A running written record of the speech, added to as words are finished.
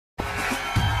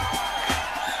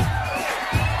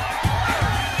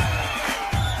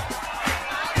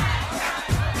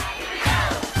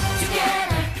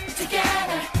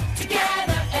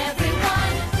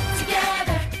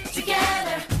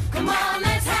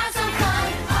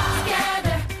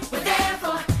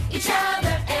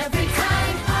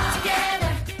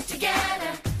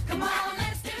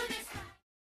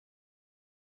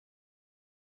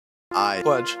I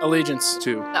pledge allegiance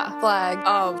to the flag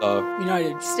of the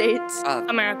United States of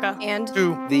America and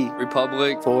to the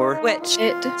republic for which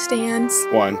it stands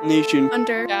one nation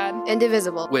under God,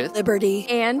 indivisible, with liberty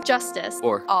and justice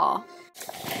for all.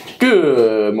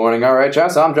 Good morning,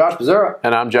 RHS. I'm Josh Pizzura.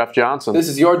 And I'm Jeff Johnson. This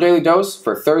is your Daily Dose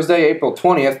for Thursday, April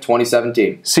 20th,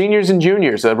 2017. Seniors and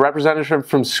juniors, a representative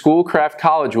from Schoolcraft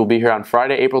College will be here on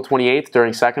Friday, April 28th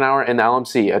during second hour in the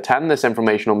LMC. Attend this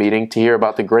informational meeting to hear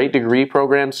about the great degree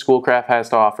programs Schoolcraft has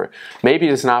to offer. Maybe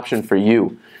it's an option for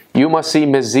you. You must see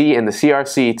Ms. Z in the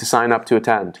CRC to sign up to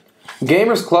attend.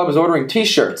 Gamers Club is ordering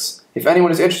t-shirts. If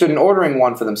anyone is interested in ordering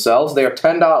one for themselves, they are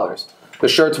 $10. The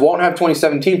shirts won't have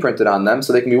 2017 printed on them,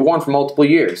 so they can be worn for multiple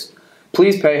years.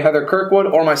 Please pay Heather Kirkwood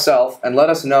or myself and let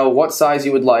us know what size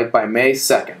you would like by May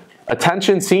 2nd.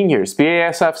 Attention seniors,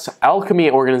 BASF's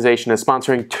Alchemy organization is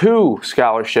sponsoring 2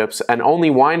 scholarships and only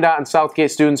Wyandotte and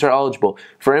Southgate students are eligible.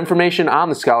 For information on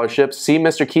the scholarships, see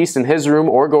Mr. Keast in his room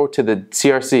or go to the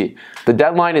CRC. The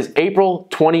deadline is April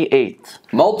 28th.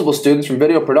 Multiple students from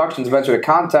Video Productions have entered a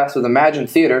contest with Imagine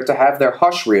Theater to have their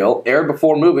Hush reel aired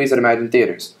before movies at Imagine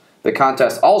Theaters. The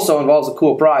contest also involves a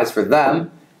cool prize for them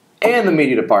and the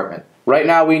media department. Right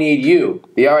now we need you,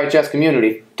 the RHS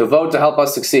community, to vote to help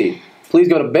us succeed. Please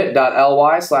go to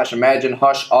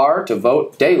bit.ly/ImagineHushR to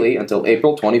vote daily until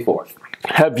April 24th.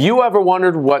 Have you ever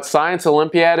wondered what Science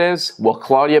Olympiad is? Well,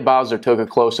 Claudia Bowser took a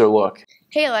closer look.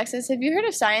 Hey Alexis, have you heard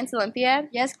of Science Olympiad?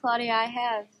 Yes, Claudia, I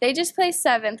have. They just placed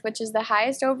 7th, which is the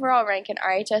highest overall rank in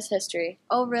RHS history.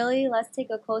 Oh, really? Let's take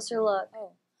a closer look.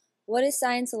 Oh. What is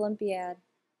Science Olympiad?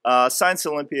 Science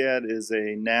Olympiad is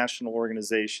a national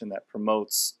organization that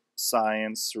promotes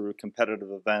science through competitive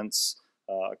events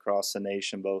across the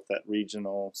nation, both at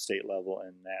regional, state level,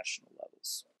 and national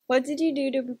levels. What did you do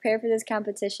to prepare for this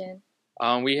competition?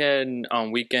 We had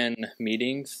weekend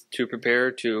meetings to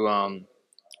prepare to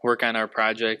work on our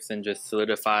projects and just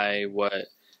solidify what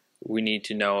we need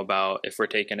to know about if we're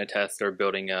taking a test or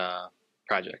building a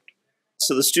project.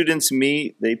 So the students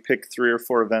meet, they pick 3 or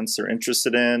 4 events they're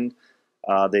interested in.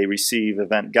 They receive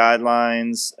event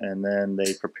guidelines, and then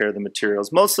they prepare the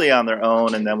materials mostly on their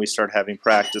own, and then we start having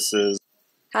practices.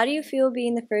 How do you feel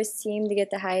being the first team to get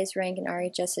the highest rank in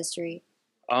RHS history?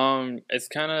 It's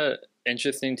kind of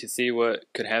interesting to see what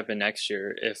could happen next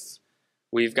year. If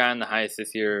we've gotten the highest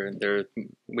this year,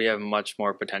 we have much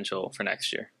more potential for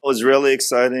next year. It was really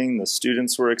exciting. The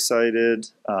students were excited.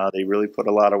 They really put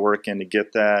a lot of work in to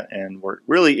get that, and we're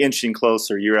really inching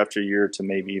closer year after year to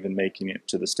maybe even making it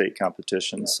to the state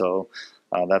competition. So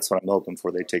that's what I'm hoping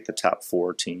for. They take the top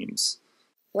 4 teams.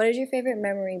 What is your favorite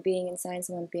memory being in Science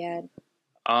Olympiad?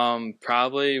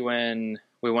 Probably when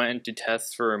we went into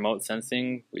tests for remote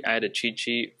sensing. I had a cheat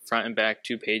sheet, front and back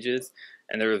 2 pages,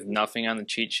 and there was nothing on the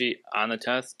cheat sheet on the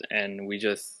test, and we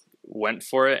just went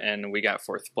for it, and we got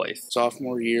 4th place.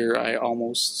 Sophomore year, I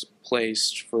almost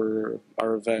placed for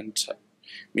our event.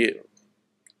 Me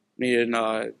and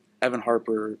Evan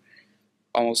Harper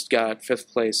almost got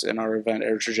 5th place in our event,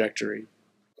 Air Trajectory.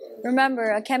 Remember,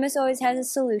 a chemist always has a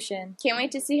solution. Can't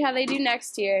wait to see how they do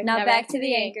next year. Now back to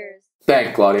the anchors.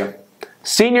 Thanks, Claudia.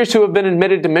 Seniors who have been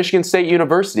admitted to Michigan State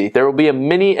University, there will be a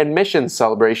mini admissions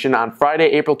celebration on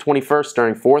Friday, April 21st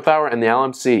during 4th hour in the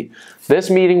LMC. This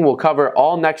meeting will cover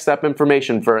all next step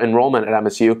information for enrollment at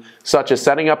MSU, such as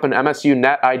setting up an MSU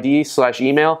Net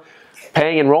ID/email,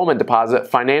 paying enrollment deposit,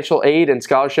 financial aid and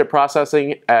scholarship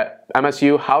processing at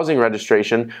MSU, housing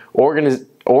registration,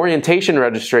 orientation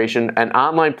registration, and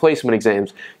online placement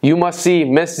exams. You must see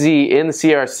Ms. Z in the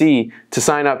CRC to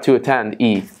sign up to attend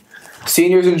E.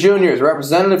 Seniors and juniors, a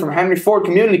representative from Henry Ford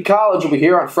Community College will be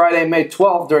here on Friday, May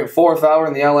 12th during 4th hour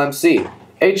in the LMC.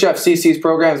 HFCC's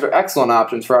programs are excellent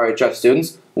options for RHS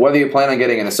students, whether you plan on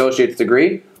getting an associate's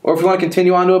degree or if you want to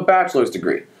continue on to a bachelor's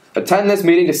degree. Attend this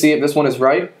meeting to see if this one is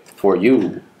right for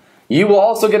you. You will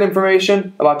also get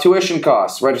information about tuition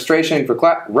costs, registering for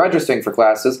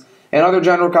classes, and other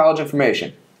general college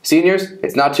information. Seniors,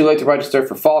 it's not too late to register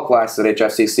for fall classes at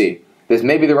HFCC. This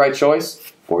may be the right choice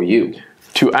for you.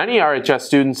 To any RHS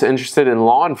students interested in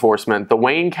law enforcement, the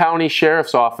Wayne County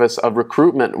Sheriff's Office of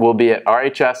Recruitment will be at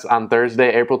RHS on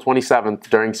Thursday, April 27th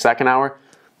during third hour,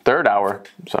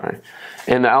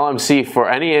 in the LMC for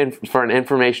an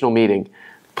informational meeting.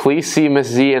 Please see Ms.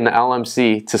 Z in the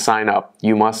LMC to sign up.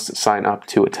 You must sign up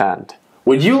to attend.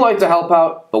 Would you like to help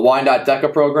out the Wyandotte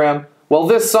DECA program? Well,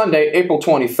 this Sunday, April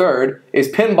 23rd, is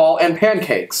Pinball and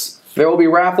Pancakes. There will be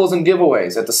raffles and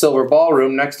giveaways at the Silver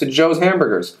Ballroom next to Joe's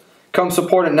Hamburgers. Come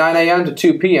support at 9 a.m. to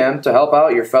 2 p.m. to help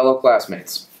out your fellow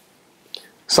classmates.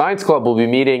 Science Club will be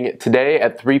meeting today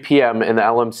at 3 p.m. in the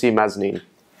LMC mezzanine.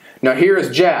 Now here is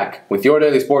Jack with your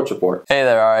Daily Sports Report. Hey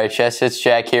there RHS, it's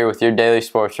Jack here with your Daily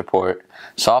Sports Report.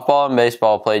 Softball and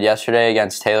baseball played yesterday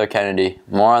against Taylor Kennedy.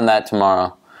 More on that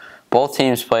tomorrow. Both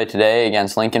teams play today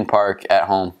against Lincoln Park at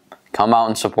home. Come out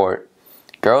and support.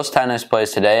 Girls tennis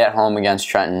plays today at home against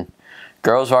Trenton.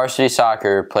 Girls varsity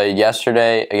soccer played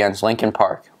yesterday against Lincoln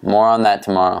Park. More on that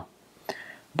tomorrow.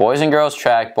 Boys and girls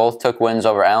track both took wins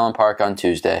over Allen Park on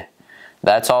Tuesday.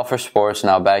 That's all for sports.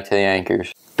 Now back to the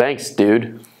anchors. Thanks,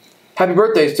 dude. Happy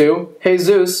birthdays to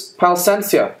Jesus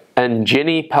Palcencia. And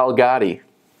Ginny Palgotti.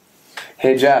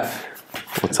 Hey, Jeff.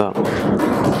 What's up?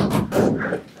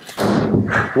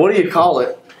 What do you call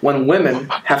it when women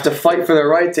have to fight for their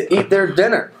right to eat their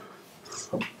dinner?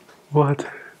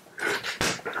 What?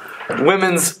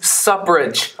 Women's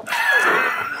suffrage.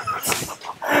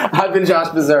 I've been Josh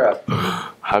Becerra.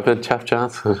 I've been Jeff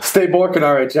Johnson. Stay Borkin,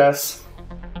 RHS.